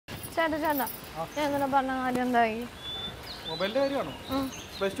ചേട്ടാ ചേട്ടാ ഞാൻ ഇന്നലെ പറഞ്ഞ കാര്യം എന്തായി? മൊബൈലിന്റെ കാര്യമാണോ?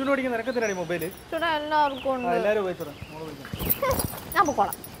 പ്ലസ് ടു പഠിക്കുന്ന നിനക്കെന്തിനാണ് മൊബൈല്? ചേട്ടാ എല്ലാവർക്കും ഉണ്ട്. എല്ലാവരും ഉപയോഗിച്ചോ? ഞാൻ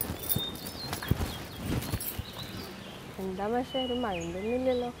പോക്കോളാം. എന്താ പക്ഷേ ഒരു മൈൻഡൊന്നും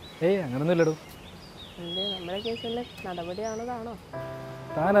ഇല്ലല്ലോ. ഏയ് അങ്ങനൊന്നും ഇല്ലടോ. എന്ത് നമ്മുടെ കേസിൽ നടപടിയാണതാണോ?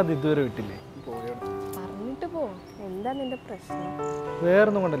 താനത് ഇതുവരെ വിട്ടില്ലേ? പറഞ്ഞിട്ട് പോ. എന്താ നിന്റെ പ്രശ്നം?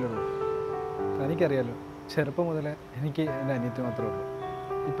 വേറൊന്നും കൊണ്ടല്ലോ. തനിക്കറിയാലോ ചെറുപ്പം മുതലേ എനിക്ക് എൻ്റെ അനിയത്തി മാത്രമേ ഉള്ളൂ.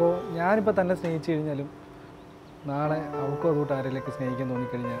 ഇപ്പോൾ ഞാനിപ്പോൾ തന്നെ സ്നേഹിച്ചു കഴിഞ്ഞാലും നാളെ അവൾക്കും അതുകൊണ്ട് ആരെങ്കിലൊക്കെ സ്നേഹിക്കാൻ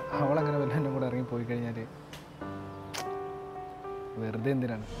തോന്നിക്കഴിഞ്ഞാൽ അവളങ്ങനെ വല്ല എന്നെ കൂടെ ഇറങ്ങി പോയി കഴിഞ്ഞാൽ വെറുതെ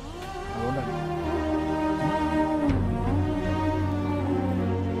എന്തിനാണ്? അതുകൊണ്ടാണ്.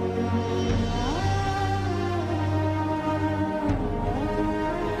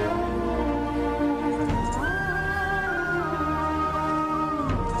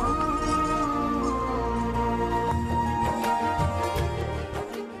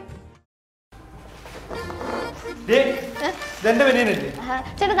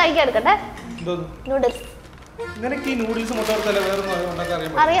 ചേട്ടൻ കഴിക്കാൻ എടുക്കട്ടെ. നൂഡിൽസ്. നിനക്ക് ഈ നൂഡിൽസ് മൊത്തം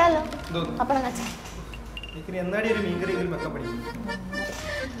അറിയാലോ.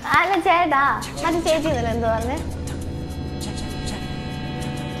 അല്ല ചേട്ടാ മറ്റേ ചേച്ചി ഇന്നലെ എന്തോ പറഞ്ഞേ?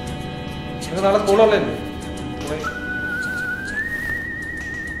 നാളെ സ്കൂളല്ലേ?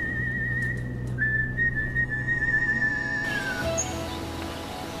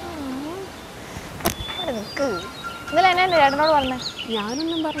 ഇന്നലെ എന്നെ എൻ്റെ ചേട്ടനോട് പറഞ്ഞേ?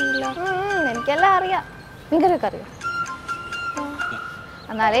 ഞാനൊന്നും പറഞ്ഞില്ല. എനിക്കെല്ലാം അറിയാം. മീൻകറിയൊക്കെ അറിയാം.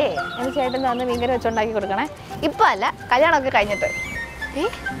 എന്നാലേ എൻ്റെ ചേട്ടൻ അന്ന് മീൻകറി വെച്ചുണ്ടാക്കി കൊടുക്കണേ. ഇപ്പം അല്ല, കല്യാണമൊക്കെ കഴിഞ്ഞിട്ട്.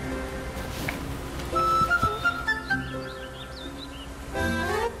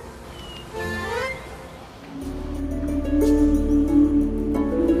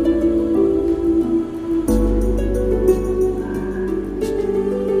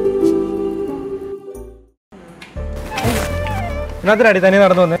 തനി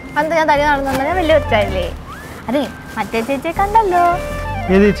നടന്നു വന്നേ? അന്ന് ഞാൻ തനി നടന്നു വന്നാൽ വലിയ ഒറ്റായില്ലേ? അതെ മറ്റേ ചേച്ചിയെ കണ്ടല്ലോ.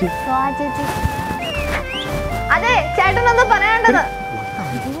 ചേച്ചി? അതെ ചേട്ടനൊന്നും പറയേണ്ടത്.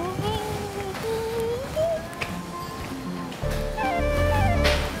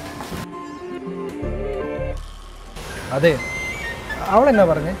 അതെ അവളെന്നാ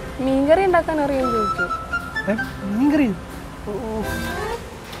പറഞ്ഞേ? മീൻകറി ഉണ്ടാക്കാൻ അറിയാമെന്ന് ചോദിച്ചു. മീൻകറി?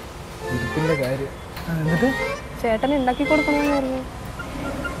 ഇരിപ്പിന്റെ കാര്യം. എന്നിട്ട് ചേട്ടൻ ഉണ്ടാക്കി കൊടുക്കണമെന്ന് പറഞ്ഞു.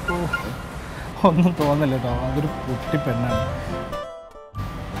 ഒന്നും തോന്നല്ല കേട്ടോ, അതൊരു കുട്ടി പെണ്ണാണ്.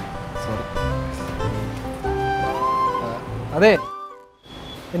 സോറി. അതെ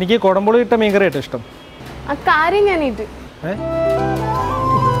എനിക്ക് കുടംപുളി ഇട്ട മീൻകറി ആയിട്ട് ഇഷ്ടം. ആ കാര്യം ഞാനിട്ട്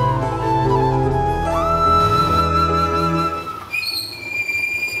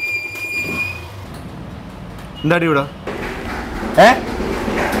എന്താടി ഇവിടെ?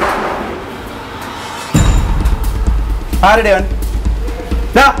 ആരുടെയാണ്?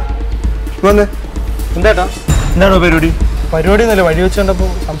 എന്താ എന്താണോ പരിപാടി? പരിപാടി ഒന്നുമില്ല, വഴി വെച്ച് കണ്ടപ്പോൾ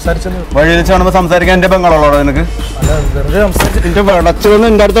സംസാരിച്ചത്. വഴി വെച്ച് കാണുമ്പോൾ സംസാരിക്കാൻ എന്റെ പെങ്ങളുള്ളോ നിനക്ക്? അല്ല വെറുതെ സംസാരിച്ചു. എന്റെ വെള്ളച്ചൊന്നും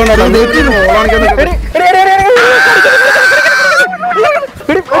എന്റെ അടുത്തോണ്ട്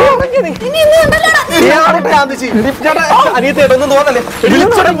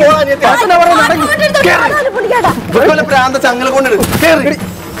ചങ്ങല കൊണ്ടിട്.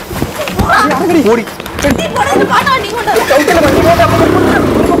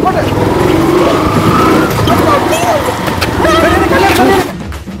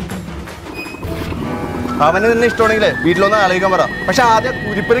 അവന് നിന്നെ ഇഷ്ടമാണെങ്കിലേ വീട്ടിലൊന്ന് ആലോചിക്കാൻ പറ. പക്ഷെ ആദ്യം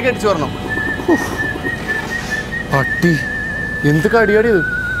കുരിപ്പനെ കെട്ടിച്ചു വരണം. പട്ടി എന്ത് കടിയാടിയത്?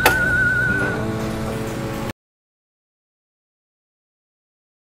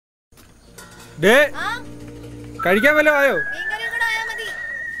 കഴിക്കാൻ വല്ല ആയോ?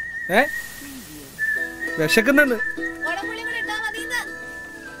 വിശക്കുന്നുണ്ട്.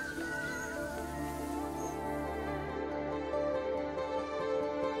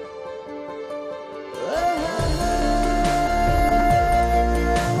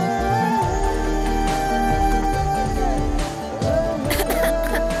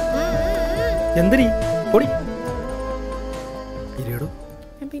 എന്തിനീ പൊടി ഇരിയടോ?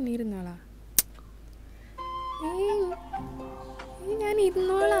 ഞാൻ പിന്നെ ഇരുന്നോളാ. ഞാൻ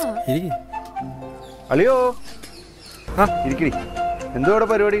ഇരുന്നോളാ. അളിയോ ഇരിക്കടി. എന്തോ ഇവിടെ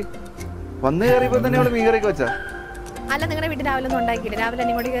പരിപാടി? വന്ന് കയറിയപ്പോ തന്നെ അവിടെ മീൻ കറിയൊക്കെ വെച്ചാ? അല്ല നിങ്ങളുടെ വീട്ടിൽ രാവിലെ ഒന്നും ഉണ്ടാക്കിയില്ല. രാവിലെ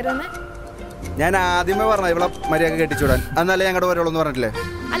ഇങ്ങോട്ട് കയറി വന്നേ. ഞാൻ ആദ്യമേ പറഞ്ഞ ഇവിടെ മര്യാദ കെട്ടിച്ചുവിടാൻ. എന്നാലേ ഞങ്ങളുടെ വരുള്ളൂ എന്ന് പറഞ്ഞിട്ടില്ലേ?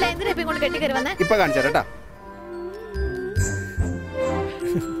 അല്ല എന്തിനാ ഇപ്പൊ ഇങ്ങോട്ട് കെട്ടി കയറി വന്നേ? ഇപ്പൊ കാണിച്ചാ കേട്ടാ.